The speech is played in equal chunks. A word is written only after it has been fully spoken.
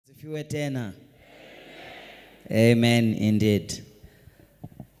Asifiwe tena. Amen indeed.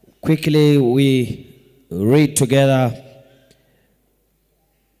 Quickly we read together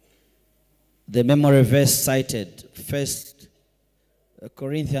the memory verse cited. 1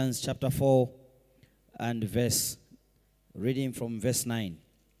 Corinthians chapter 4 and reading from verse 9.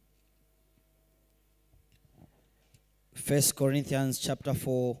 1 Corinthians chapter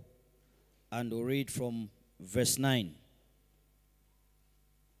 4 and we'll read from verse 9.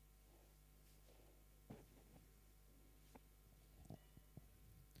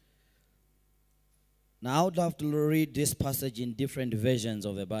 Now I would love to read this passage in different versions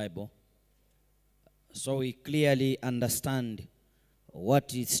of the Bible so we clearly understand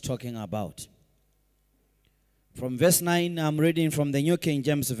what it's talking about. From verse 9, I'm reading from the New King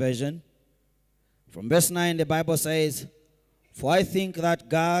James Version. From verse 9, the Bible says, "For I think that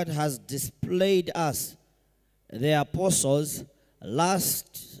God has displayed us, the apostles,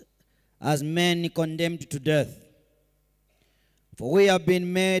 last as men condemned to death. For we have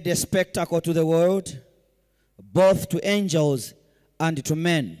been made a spectacle to the world, both to angels and to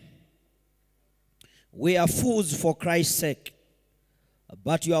men. We are fools for Christ's sake,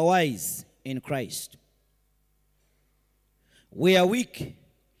 but you are wise in Christ. We are weak,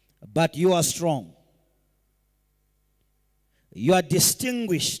 but you are strong. You are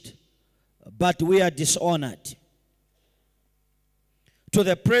distinguished, but we are dishonored. To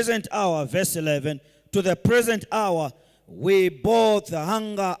the present hour," verse 11, "to the present hour we both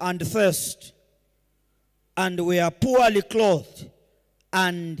hunger and thirst, and we are poorly clothed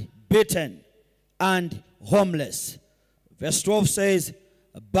and beaten and homeless." Verse 12 says,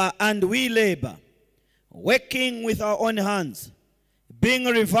 "And we labor, working with our own hands, being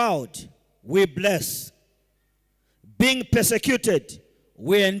reviled, we bless, being persecuted,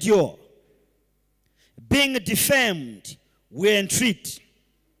 we endure, being defamed, we entreat.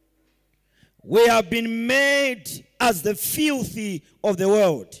 We have been made as the filthy of the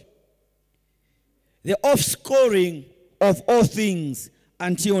world, the offscouring of all things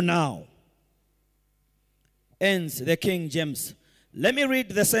until now." Ends the King James. Let me read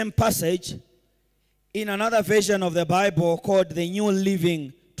the same passage in another version of the Bible called the New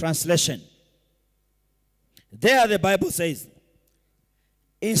Living Translation. There the Bible says,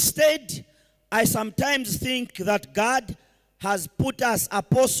 "Instead, I sometimes think that God has put us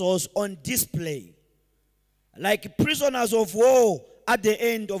apostles on display, like prisoners of war at the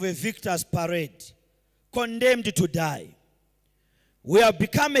end of a victor's parade, condemned to die. We have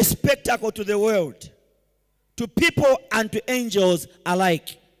become a spectacle to the world, to people and to angels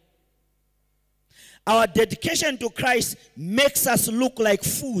alike. Our dedication to Christ makes us look like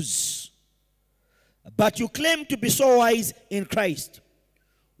fools, but you claim to be so wise in Christ.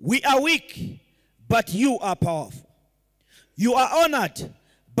 We are weak, but you are powerful. You are honored,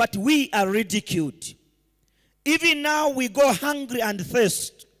 but we are ridiculed. Even now we go hungry and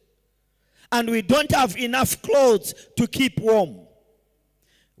thirst, and we don't have enough clothes to keep warm.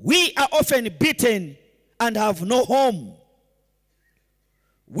 We are often beaten and have no home.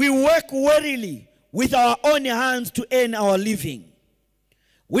 We work wearily with our own hands to earn our living.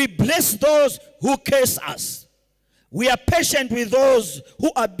 We bless those who curse us. We are patient with those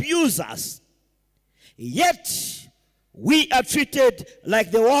who abuse us. Yet we are treated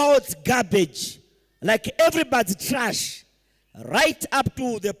like the world's garbage, like everybody's trash, right up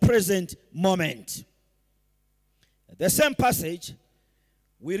to the present moment." The same passage,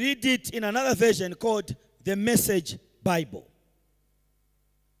 we read it in another version called the Message Bible.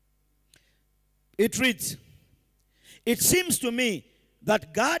 It reads, "It seems to me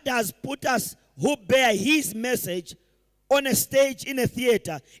that God has put us who bear his message on a stage in a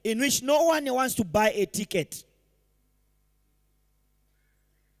theater in which no one wants to buy a ticket."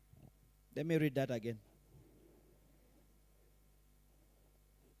 Let me read that again.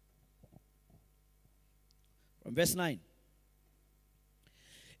 From verse 9.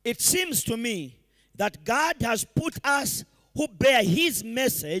 "It seems to me that God has put us who bear his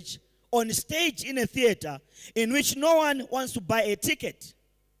message on stage in a theater in which no one wants to buy a ticket.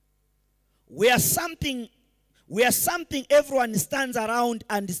 We are something everyone stands around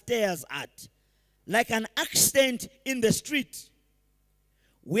and stares at, like an accident in the street.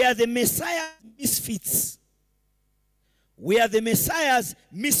 We are the Messiah's misfits. We are the Messiah's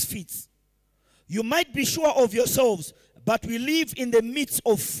misfits. You might be sure of yourselves, but we live in the midst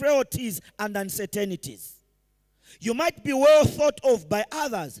of frailties and uncertainties. You might be well thought of by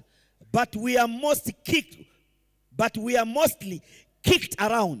others, but we are mostly kicked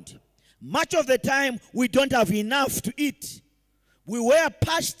around. Much of the time, we don't have enough to eat. We wear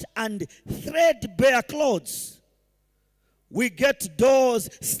patched and threadbare clothes. we get doors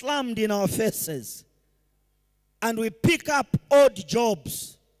slammed in our faces, and we pick up odd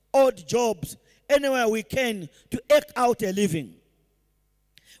jobs, anywhere we can to eke out a living.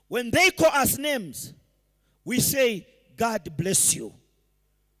 When they call us names, we say, God bless you.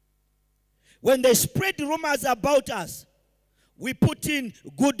 When they spread rumors about us, we put in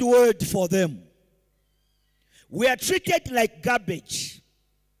good word for them. We are treated like garbage,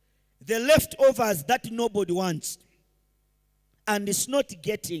 the leftovers that nobody wants. And it's not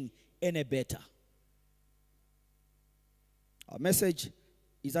getting any better. Our message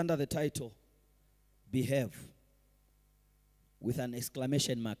is under the title, Behave, with an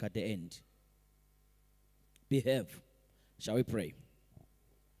exclamation mark at the end. Behave. Shall we pray?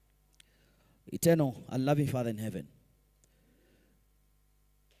 Eternal and loving Father in heaven,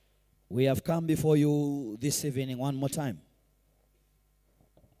 we have come before you this evening one more time.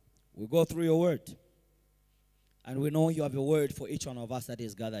 We go through your word, and we know you have a word for each one of us that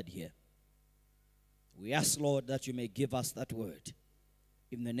is gathered here. We ask, Lord, that you may give us that word.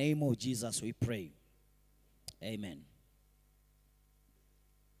 In the name of Jesus we pray. Amen.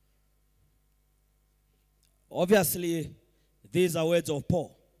 Obviously, these are words of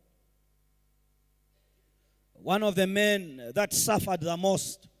Paul. One of the men that suffered the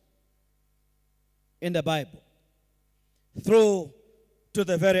most in the Bible, through to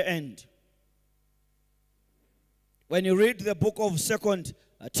the very end. When you read the book of 2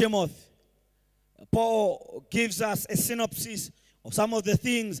 Timothy, Paul gives us a synopsis of some of the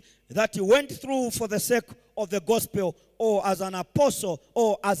things that he went through for the sake of the gospel, or as an apostle,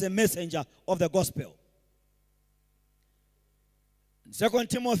 or as a messenger of the gospel. 2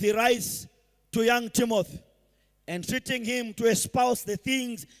 Timothy writes to young Timothy, entreating him to espouse the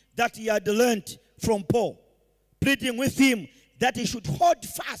things that he had learned from Paul, pleading with him that he should hold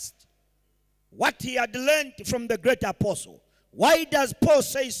fast what he had learned from the great apostle. Why does Paul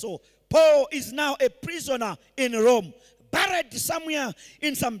say so? Paul is now a prisoner in Rome, buried somewhere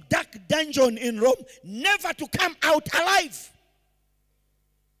in some dark dungeon in Rome, never to come out alive.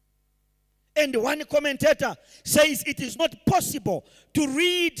 And one commentator says it is not possible to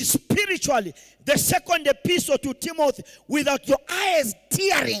read spiritually the second epistle to Timothy without your eyes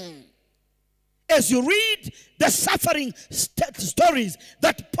tearing as you read the suffering stories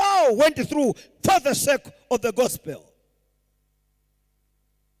that Paul went through for the sake of the gospel.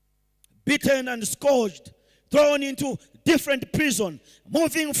 Beaten and scourged, thrown into different prison,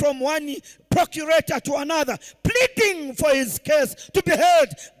 moving from one procurator to another, pleading for his case to be heard,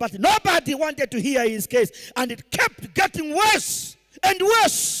 but nobody wanted to hear his case, and it kept getting worse and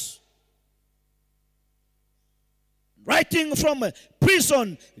worse. Writing from a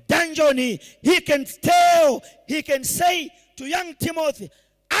prison dungeon, he can say to young Timothy,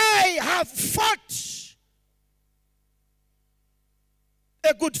 I have fought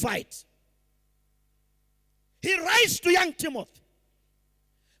a good fight. He writes to young Timothy.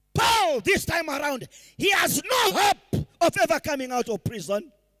 Paul, this time around, he has no hope of ever coming out of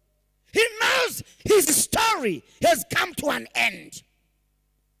prison. He knows his story has come to an end.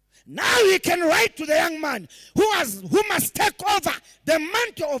 Now he can write to the young man who must take over the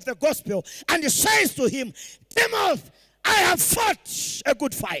mantle of the gospel, and he says to him, Timothy, I have fought a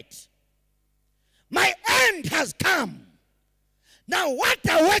good fight. My end has come. Now what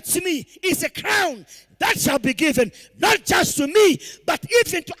awaits me is a crown that shall be given, not just to me, but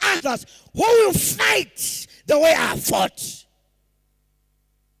even to others who will fight the way I have fought.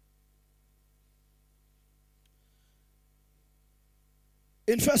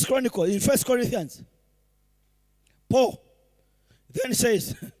 In 1 Corinthians, Paul then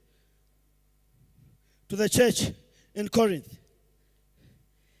says to the church in Corinth,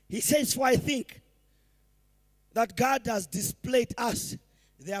 he says, for I think that God has displayed us,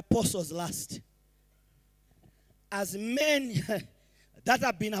 the apostles, last, as men that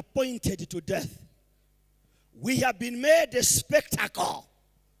have been appointed to death. We have been made a spectacle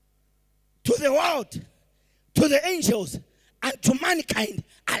to the world, to the angels, and to mankind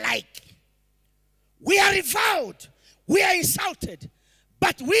alike. We are reviled, we are insulted,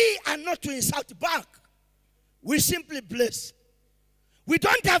 but we are not to insult back. We simply bless. We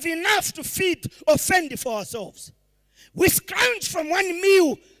don't have enough to feed or fend for ourselves. We scrounge from one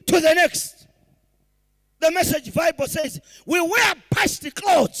meal to the next. The Message Bible says we wear patched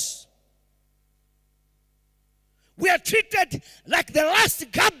clothes. We are treated like the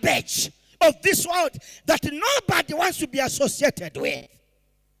last garbage of this world that nobody wants to be associated with.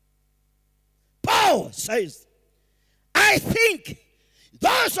 Paul says, I think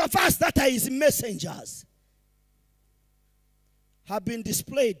those of us that are his messengers have been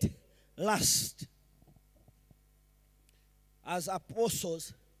displayed last. as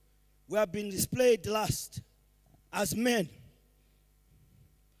apostles, we have been displayed last as men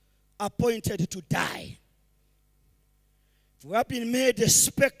appointed to die. We have been made a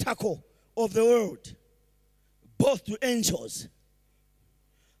spectacle of the world, both to angels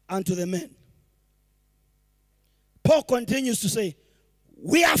and to the men. Paul continues to say,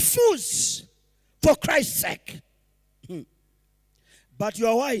 we are fools for Christ's sake, but you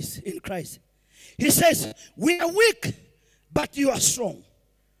are wise in Christ. He says, we are weak, but you are strong.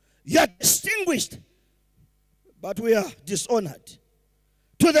 You are distinguished, but we are dishonored.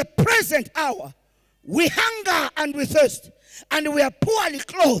 To the present hour, we hunger and we thirst, and we are poorly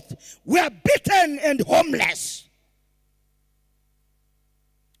clothed. We are beaten and homeless.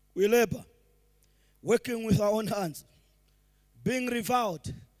 We labor, working with our own hands, being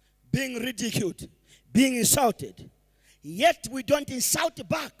reviled, being ridiculed, being insulted. Yet we don't insult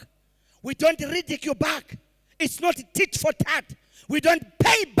back. We don't ridicule back. It's not tit for tat. We don't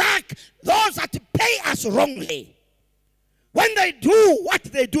pay back those that pay us wrongly. When they do what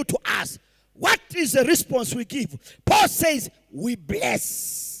they do to us, what is the response we give? Paul says, we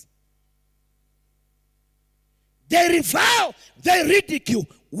bless. They revile, they ridicule,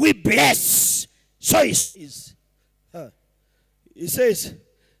 we bless. So he says,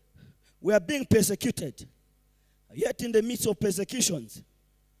 we are being persecuted. Yet in the midst of persecutions,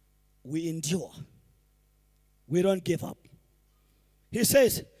 we endure. We don't give up. He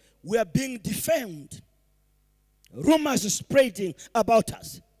says, we are being defamed. Rumors are spreading about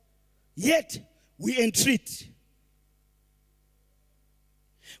us. Yet we entreat.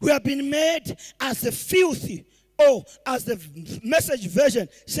 We have been made as the filthy, or as the Message version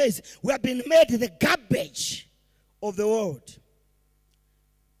says, we have been made the garbage of the world.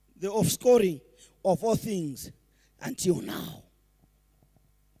 The offscoring of all things until now.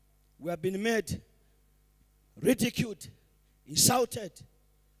 We have been made ridiculed, insulted,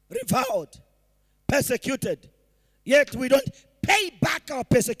 reviled, persecuted. Yet we don't pay back our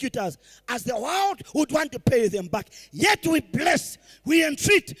persecutors as the world would want to pay them back. Yet we bless, we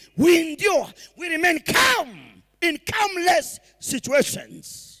entreat, we endure, we remain calm in calmless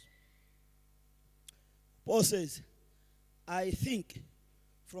situations. Paul says, I think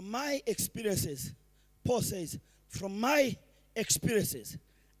from my experiences, Paul says, from my experiences,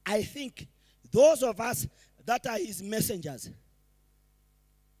 I think those of us that are his messengers,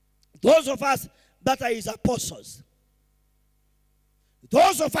 those of us that are his apostles,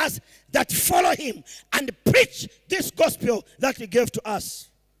 those of us that follow him and preach this gospel that he gave to us.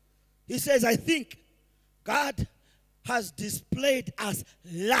 He says, I think God has displayed us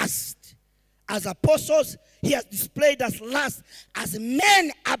last as apostles. He has displayed us last as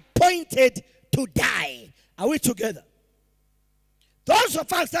men appointed to die. Are we together? Those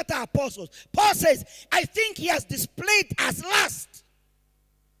of us that are apostles, Paul says, I think he has displayed us last.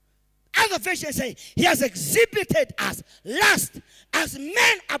 Other versions say, he has exhibited us last as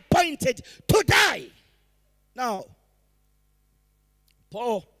men appointed to die. Now,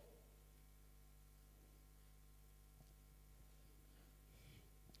 Paul,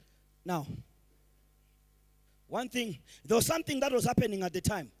 one thing, there was something that was happening at the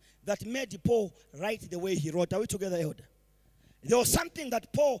time that made Paul write the way he wrote. Are we together, Elder? There was something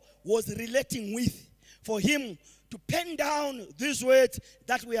that Paul was relating with for him to pen down these words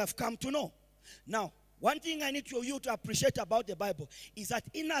that we have come to know. Now, one thing I need you to appreciate about the Bible is that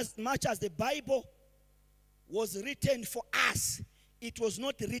in as much as the Bible was written for us, it was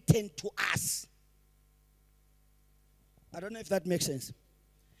not written to us. I don't know if that makes sense.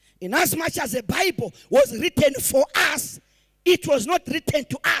 In as much as the Bible was written for us, it was not written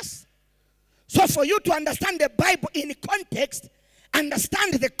to us. So for you to understand the Bible in context,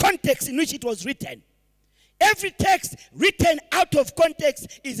 understand the context in which it was written. Every text written out of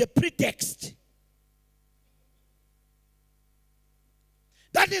context is a pretext.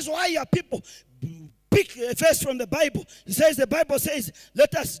 That is why your people pick a verse from the Bible. It says, the Bible says,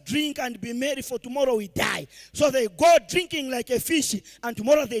 let us drink and be merry, for tomorrow we die. So they go drinking like a fish, and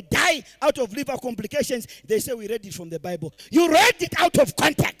tomorrow they die out of liver complications. They say, we read it from the Bible. You read it out of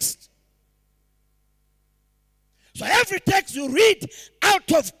context. So every text you read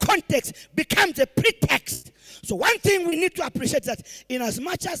out of context becomes a pretext. So one thing we need to appreciate that in as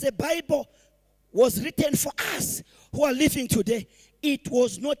much as the Bible was written for us who are living today, it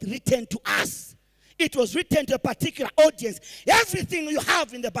was not written to us. It was written to a particular audience. Everything you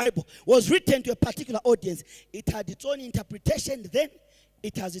have in the Bible was written to a particular audience. It had its own interpretation then.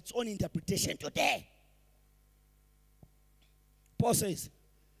 It has its own interpretation today. Paul says,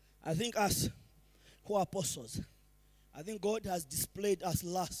 I think us who are apostles, I think God has displayed us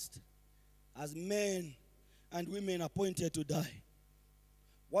last as men and women appointed to die.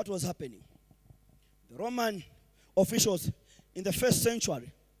 What was happening? The Roman officials in the first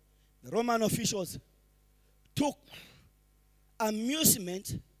century, the Roman officials took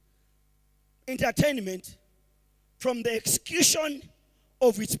amusement, entertainment from the execution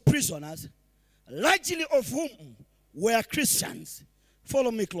of its prisoners, largely of whom were Christians.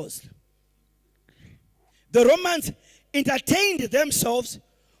 Follow me closely. The Romans entertained themselves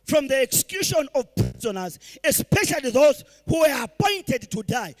from the execution of prisoners, especially those who were appointed to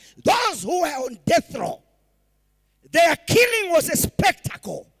die, those who were on death row. Their killing was a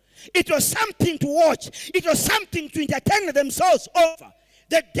spectacle. It was something to watch. It was something to entertain themselves over.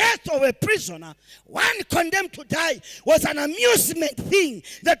 The death of a prisoner, one condemned to die, was an amusement thing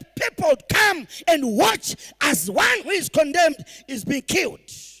that people would come and watch as one who is condemned is being killed.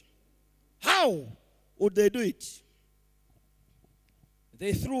 How would they do it?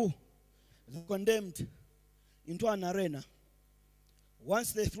 They threw the condemned into an arena.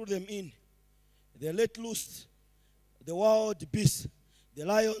 Once they threw them in, they let loose the wild beasts, the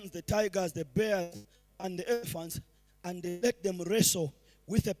lions, the tigers, the bears, and the elephants, and they let them wrestle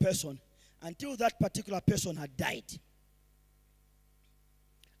with a person until that particular person had died.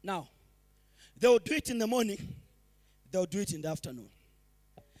 Now, they will do it in the morning, they will do it in the afternoon.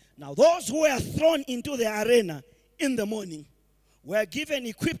 Now, those who were thrown into the arena in the morning were given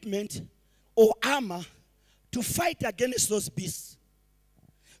equipment or armor to fight against those beasts.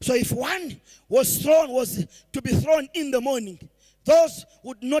 So if one was to be thrown in the morning, those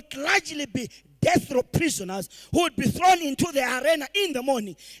would not largely be death row prisoners who would be thrown into the arena in the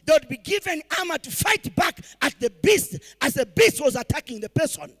morning. They would be given armor to fight back at the beast as the beast was attacking the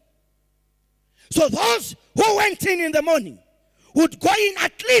person. So those who went in the morning would go in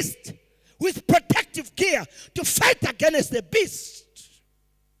at least with protective gear to fight against the beast.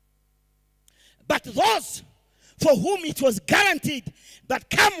 But those for whom it was guaranteed that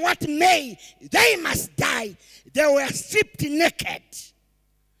come what may, they must die, they were stripped naked,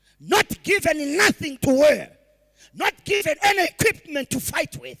 not given nothing to wear, not given any equipment to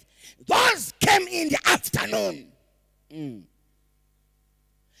fight with. Those came in the afternoon.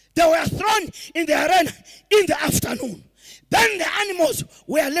 They were thrown in the arena in the afternoon. Then the animals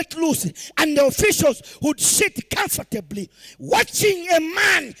were let loose, and the officials would sit comfortably watching a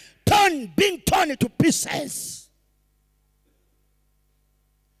man being torn to pieces.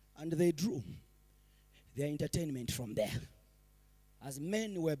 And they drew their entertainment from there as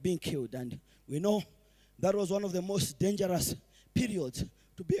men were being killed. And we know that was one of the most dangerous periods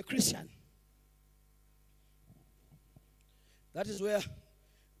to be a Christian. That is where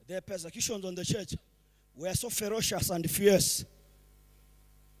the persecutions on the church were so ferocious and fierce.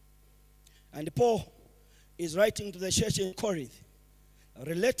 And Paul is writing to the church in Corinth,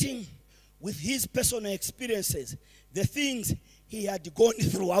 relating with his personal experiences, the things he had gone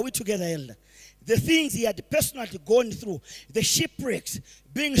through. Are we together, Elder? The things he had personally gone through, the shipwrecks,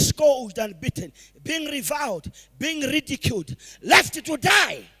 being scourged and beaten, being reviled, being ridiculed, left to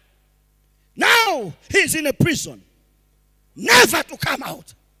die. Now he's in a prison, never to come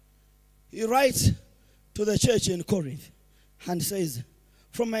out. He writes to the church in Corinth and says,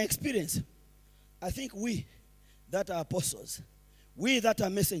 from my experience, I think we that are apostles, we that are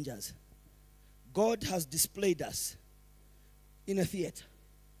messengers, God has displayed us in a theater.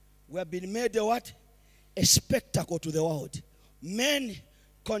 We have been made a what? A spectacle to the world. Men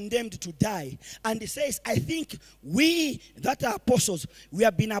condemned to die. And he says, I think we that are apostles, we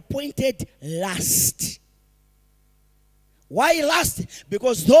have been appointed last. Why last?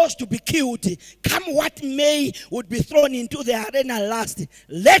 Because those to be killed, come what may, would be thrown into the arena last,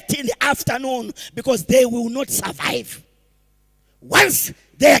 late in the afternoon, because they will not survive. Once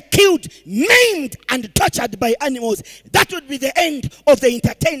they are killed, maimed, and tortured by animals, that would be the end of the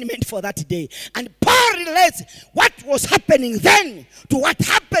entertainment for that day. And Paul relates what was happening then to what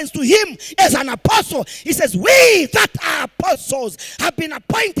happens to him as an apostle. He says, we that are apostles have been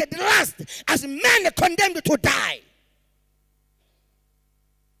appointed last as men condemned to die.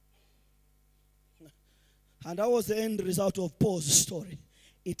 And that was the end result of Paul's story.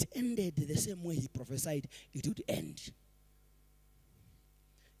 It ended the same way he prophesied it would end.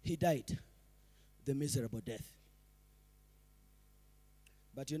 He died the miserable death.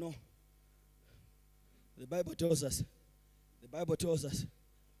 But you know, the Bible tells us,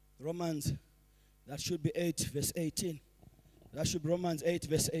 Romans, that should be 8 verse 18. That should be Romans 8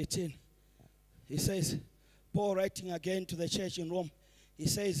 verse 18. He says, Paul writing again to the church in Rome, he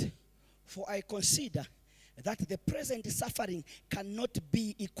says, for I consider that the present suffering cannot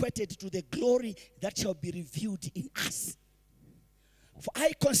be equated to the glory that shall be revealed in us. For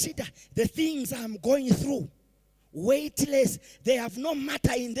I consider the things I'm going through weightless. They have no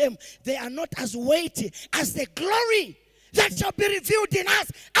matter in them. They are not as weighty as the glory that shall be revealed in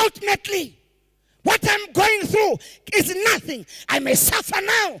us ultimately. What I'm going through is nothing. I may suffer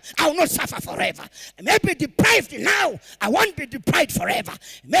now. I will not suffer forever. I may be deprived now. I won't be deprived forever.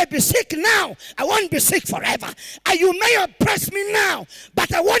 I may be sick now. I won't be sick forever. You may oppress me now,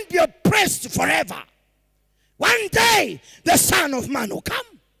 but I won't be oppressed forever. One day, the Son of Man will come.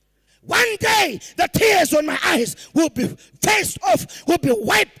 One day, the tears on my eyes will be faced off, will be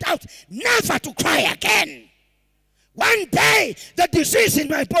wiped out, never to cry again. One day, the disease in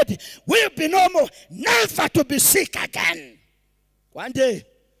my body will be no more, never to be sick again. One day,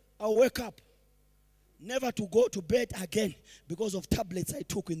 I'll wake up, never to go to bed again because of tablets I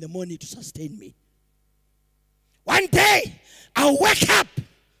took in the morning to sustain me. One day, I'll wake up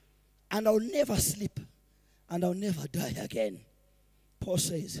and I'll never sleep and I'll never die again. Paul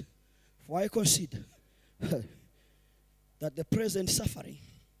says, for I consider that the present suffering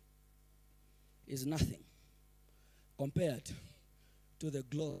is nothing compared to the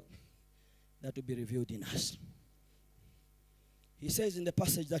glory that will be revealed in us. He says in the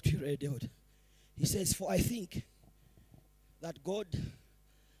passage that we read out, he says, for I think that God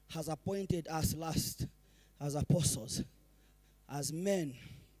has appointed us last as apostles, as men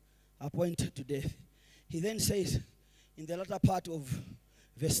appointed to death. He then says in the latter part of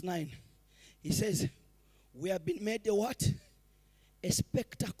verse 9, he says, we have been made a what? A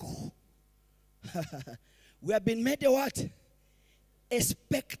spectacle. We have been made a what? A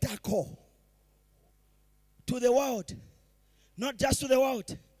spectacle to the world. Not just to the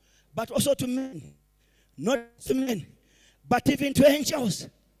world, but also to men. Not to men, but even to angels.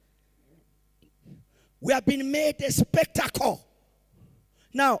 We have been made a spectacle.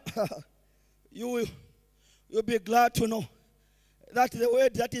 Now, you'll be glad to know that the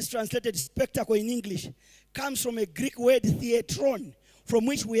word that is translated spectacle in English comes from a Greek word theatron, from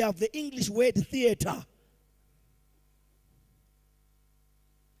which we have the English word theater.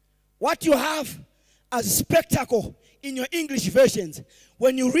 What you have as spectacle in your English versions,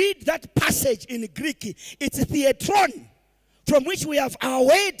 when you read that passage in Greek, it's a theatron, from which we have our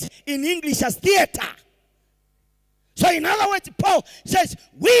word in English as theater. So in other words, Paul says,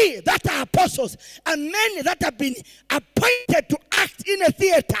 we that are apostles and men that have been appointed to act in a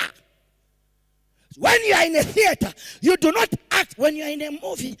theater. When you are in a theater, you do not act. When you are in a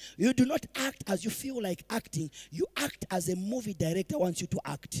movie, you do not act as you feel like acting. You act as a movie director wants you to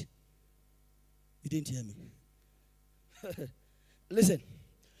act. You didn't hear me. Listen.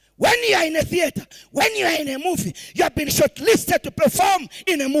 When you are in a theater, when you are in a movie, you have been shortlisted to perform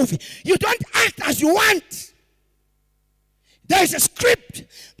in a movie. You don't act as you want. There is a script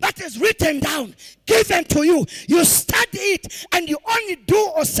that is written down, given to you. You study it, and you only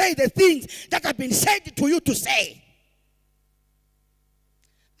do or say the things that have been said to you to say.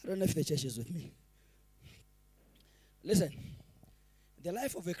 I don't know if the church is with me. Listen, the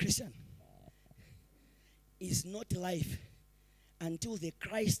life of a Christian is not life until the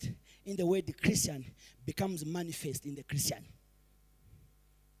Christ in the word Christian becomes manifest in the Christian.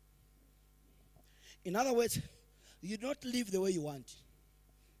 In other words, you do not live the way you want.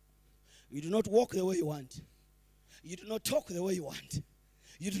 You do not walk the way you want. You do not talk the way you want.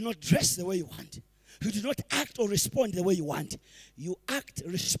 You do not dress the way you want. You do not act or respond the way you want. You act,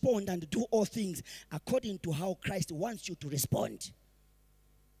 respond, and do all things according to how Christ wants you to respond.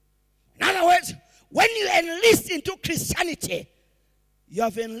 In other words, when you enlist into Christianity, you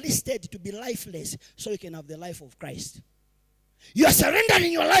have enlisted to be lifeless so you can have the life of Christ. You are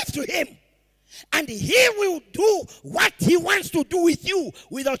surrendering your life to Him. And He will do what He wants to do with you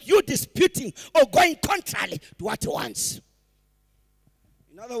without you disputing or going contrary to what He wants.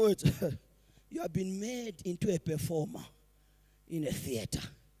 In other words, you have been made into a performer in a theater.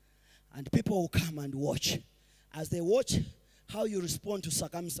 And people will come and watch. As they watch how you respond to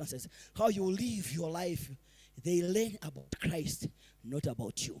circumstances, how you live your life, they learn about Christ, not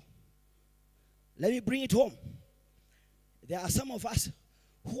about you. Let me bring it home. There are some of us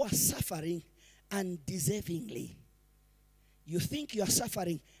who are suffering undeservingly. You think you are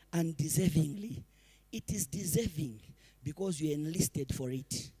suffering undeservingly. It is deserving because you enlisted for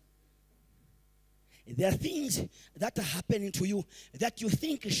it. There are things that are happening to you that you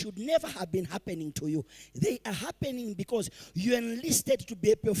think should never have been happening to you. They are happening because you enlisted to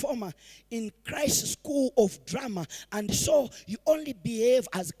be a performer in Christ's school of drama, and so you only behave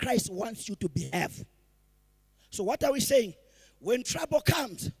as Christ wants you to behave. So what are we saying? When trouble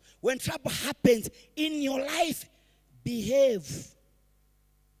comes, when trouble happens in your life, behave.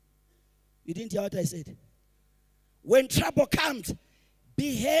 You didn't hear what I said? When trouble comes,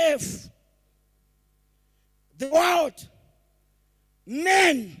 behave. the world,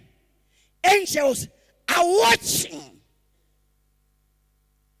 men, angels are watching.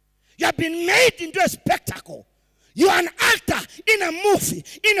 You have been made into a spectacle. You are an actor in a movie,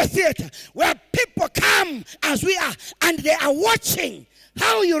 in a theater, where people come as we are, and they are watching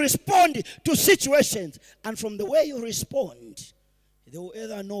how you respond to situations. And from the way you respond, they will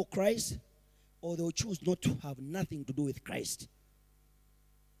either know Christ or they will choose not to have nothing to do with Christ.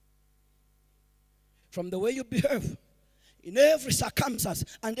 From the way you behave, in every circumstance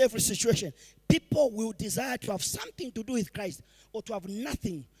and every situation, people will desire to have something to do with Christ or to have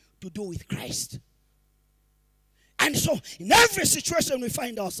nothing to do with Christ. And so, in every situation we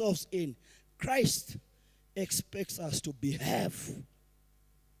find ourselves in, Christ expects us to behave.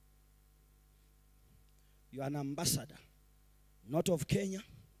 You are an ambassador, not of Kenya.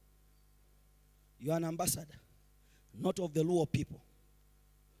 You are an ambassador, not of the Luo people.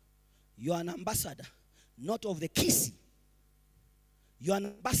 You are an ambassador, not of the Kisi. You are an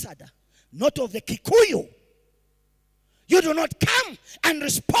ambassador, not of the Kikuyu. You do not come and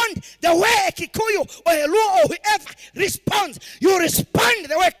respond the way a Kikuyu or a Luo or whoever responds. You respond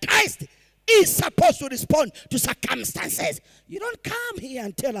the way Christ is supposed to respond to circumstances. You don't come here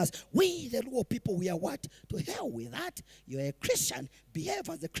and tell us, we the Luo people, we are what? To hell with that. You're a Christian. Behave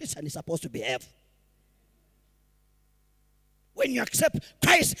as the Christian is supposed to behave. When you accept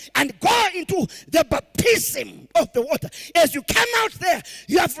Christ and go into the baptism of the water, as you come out there,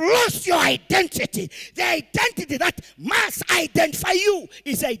 you have lost your identity. The identity that must identify you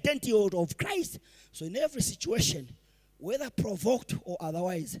is the identity of Christ. So in every situation, whether provoked or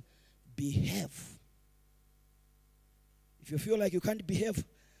otherwise, behave. If you feel like you can't behave,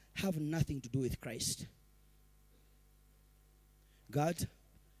 have nothing to do with Christ. God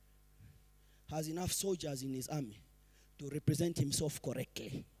has enough soldiers in his army to represent himself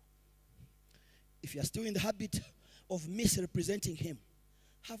correctly. If you are still in the habit of misrepresenting him,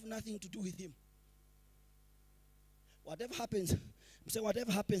 have nothing to do with him. Whatever happens, I'm saying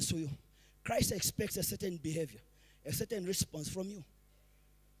whatever happens to you, Christ expects a certain behavior, a certain response from you.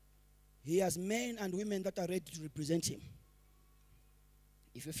 He has men and women that are ready to represent him.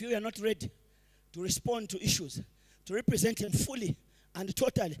 If you feel you are not ready to respond to issues, to represent him fully and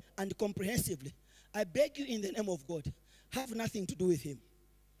totally and comprehensively, I beg you in the name of God, have nothing to do with him.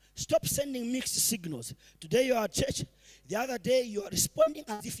 Stop sending mixed signals. Today you are at church. The other day you are responding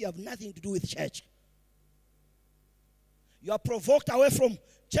as if you have nothing to do with church. You are provoked away from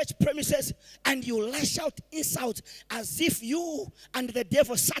church premises and you lash out insults as if you and the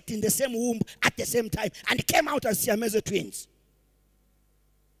devil sat in the same womb at the same time and came out as Siamese twins.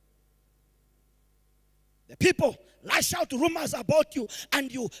 The people lash out rumors about you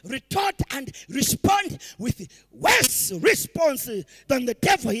and you retort and respond with worse response than the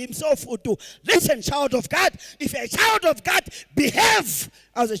devil himself would do. Listen, child of God, if you're a child of God, behave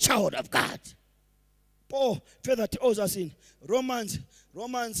as a child of God. Paul further tells us in Romans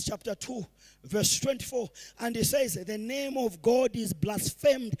chapter 2, verse 24, and he says, the name of God is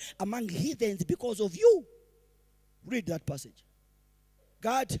blasphemed among heathens because of you. Read that passage.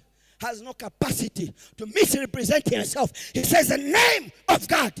 God has no capacity to misrepresent himself. He says the name of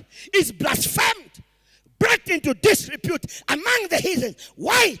God is blasphemed, brought into disrepute among the heathen.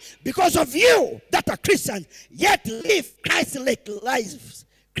 Why? Because of you that are Christians, yet live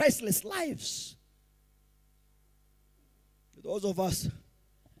Christless lives. Those of us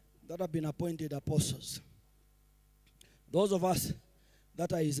that have been appointed apostles, those of us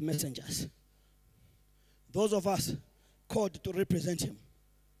that are his messengers, those of us called to represent him,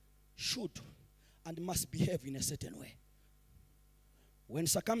 should and must behave in a certain way. When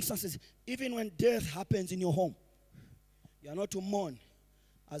circumstances, even when death happens in your home, you are not to mourn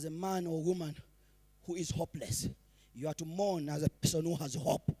as a man or woman who is hopeless. You are to mourn as a person who has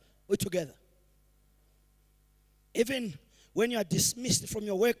hope. We're together. Even when you are dismissed from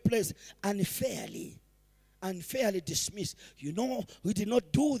your workplace unfairly dismissed, you know you did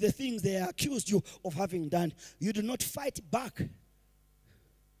not do the things they accused you of having done. You do not fight back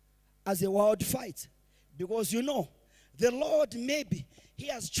as a world fight, because you know the Lord, maybe he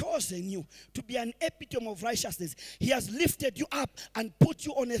has chosen you to be an epitome of righteousness. He has lifted you up and put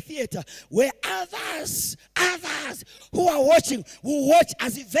you on a theater where others who are watching will watch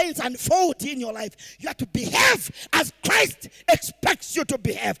as events unfold in your life. You have to behave as Christ expects you to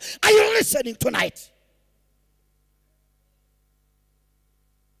behave. Are you listening tonight?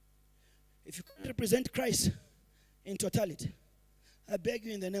 If you can't represent Christ in totality, I beg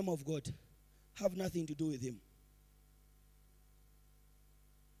you in the name of God, have nothing to do with him.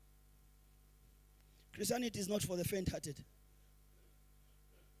 Christianity is not for the faint-hearted.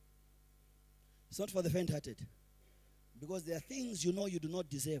 It's not for the faint-hearted. Because there are things you know you do not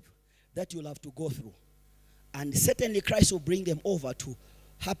deserve that you'll have to go through. And certainly Christ will bring them over to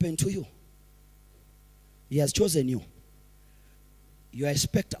happen to you. He has chosen you. You are a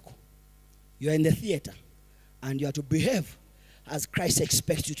spectacle. You are in the theater. And you are to behave as Christ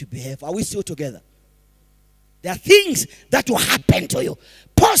expects you to behave. Are we still together? There are things that will happen to you.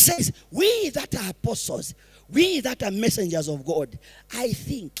 Paul says, we that are apostles, we that are messengers of God, I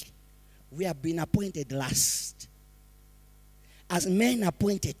think we have been appointed last. As men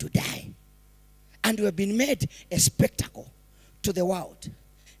appointed to die. And we have been made a spectacle to the world.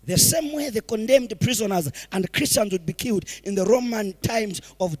 The same way the condemned prisoners and Christians would be killed in the Roman times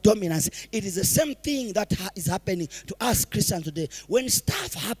of dominance. It is the same thing that is happening to us Christians today. When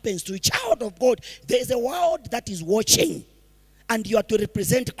stuff happens to a child of God, there is a world that is watching. And you are to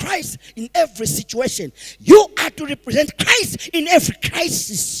represent Christ in every situation. You are to represent Christ in every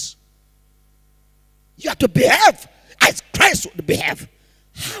crisis. You are to behave as Christ would behave.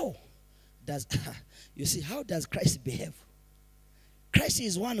 How does, you see, how does Christ behave? Christ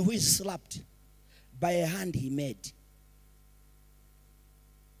is one who is slapped by a hand he made.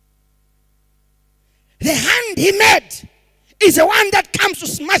 The hand he made is the one that comes to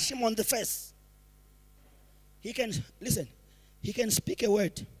smash him on the face. He can, listen, he can speak a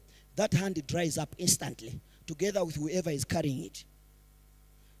word. That hand dries up instantly, together with whoever is carrying it.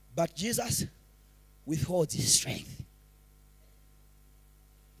 But Jesus withholds his strength.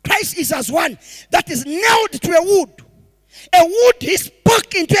 Christ is as one that is nailed to a wood. A wood he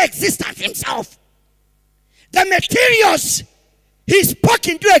spoke into existence himself. The materials he spoke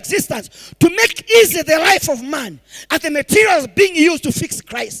into existence to make easy the life of man are the materials being used to fix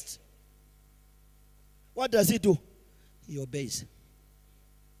Christ. What does he do? He obeys.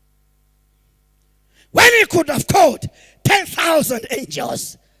 When he could have called 10,000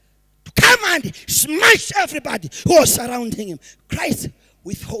 angels to come and smash everybody who was surrounding him, Christ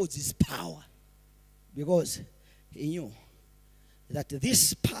withholds his power because he knew that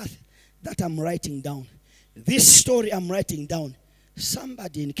this path that I'm writing down, this story I'm writing down,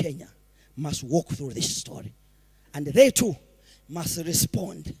 somebody in Kenya must walk through this story. And they too must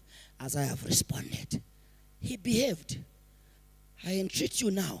respond as I have responded. He behaved. I entreat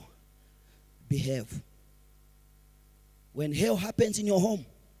you now, behave. When hell happens in your home,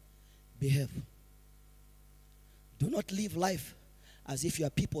 behave. Do not live life as if you are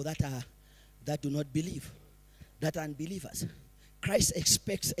people that do not believe, that are unbelievers. Christ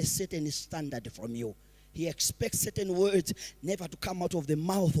expects a certain standard from you. He expects certain words never to come out of the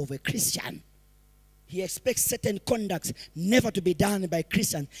mouth of a Christian. He expects certain conducts never to be done by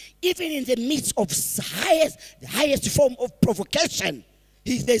Christians. Even in the midst of the highest form of provocation,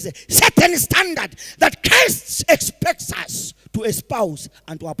 there's a certain standard that Christ expects us to espouse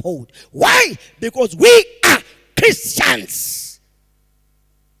and to uphold. Why? Because we are Christians.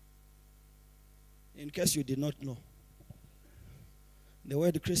 In case you did not know, the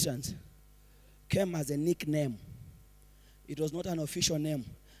word Christians came as a nickname. It was not an official name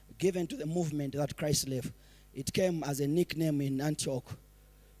given to the movement that Christ left. It came as a nickname in Antioch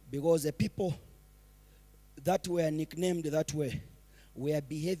because the people that were nicknamed that way were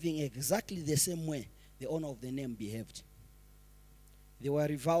behaving exactly the same way the owner of the name behaved. They were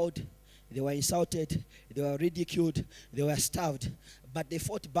reviled, they were insulted, they were ridiculed, they were starved, but they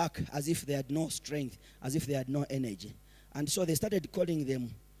fought back as if they had no strength, as if they had no energy. And so they started calling them,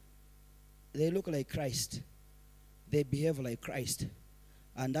 they look like Christ, they behave like Christ.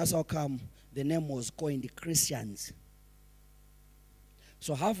 And that's how come the name was coined Christians.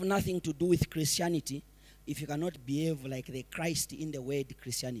 So have nothing to do with Christianity if you cannot behave like the Christ in the word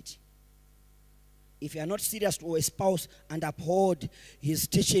Christianity. If you are not serious to espouse and uphold his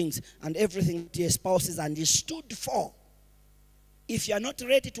teachings and everything he espouses and he stood for, if you are not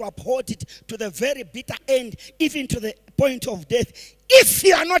ready to uphold it to the very bitter end, even to the point of death, if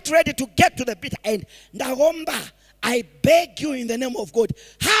you are not ready to get to the bitter end, Ndagomba, I beg you in the name of God,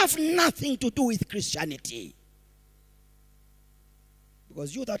 have nothing to do with Christianity.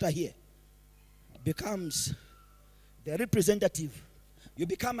 Because you that are here becomes the representative. You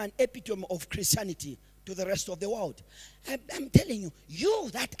become an epitome of Christianity to the rest of the world. I'm telling you, you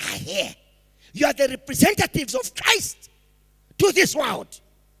that are here, you are the representatives of Christ to this world.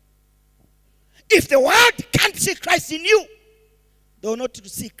 If the world can't see Christ in you, they will not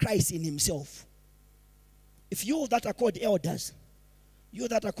see Christ in himself. If you that are called elders, you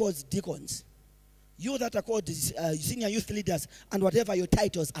that are called deacons, you that are called senior youth leaders, and whatever your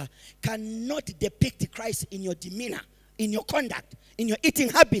titles are, cannot depict Christ in your demeanor, in your conduct, in your eating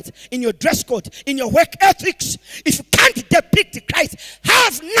habits, in your dress code, in your work ethics, if you can't depict Christ,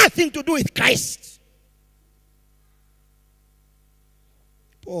 have nothing to do with Christ.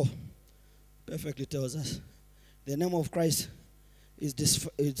 Paul perfectly tells us the name of Christ is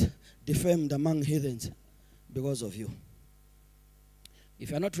defamed among heathens because of you.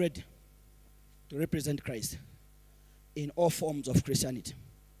 If you are not ready to represent Christ in all forms of Christianity,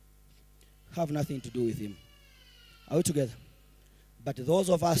 have nothing to do with him. Are we together? But those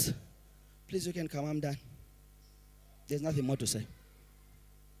of us, please, you can come, I'm done. There's nothing more to say.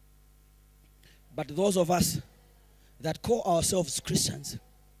 But those of us that call ourselves Christians,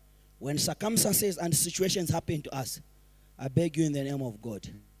 when circumstances and situations happen to us, I beg you in the name of God,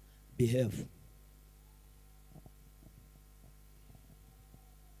 behave.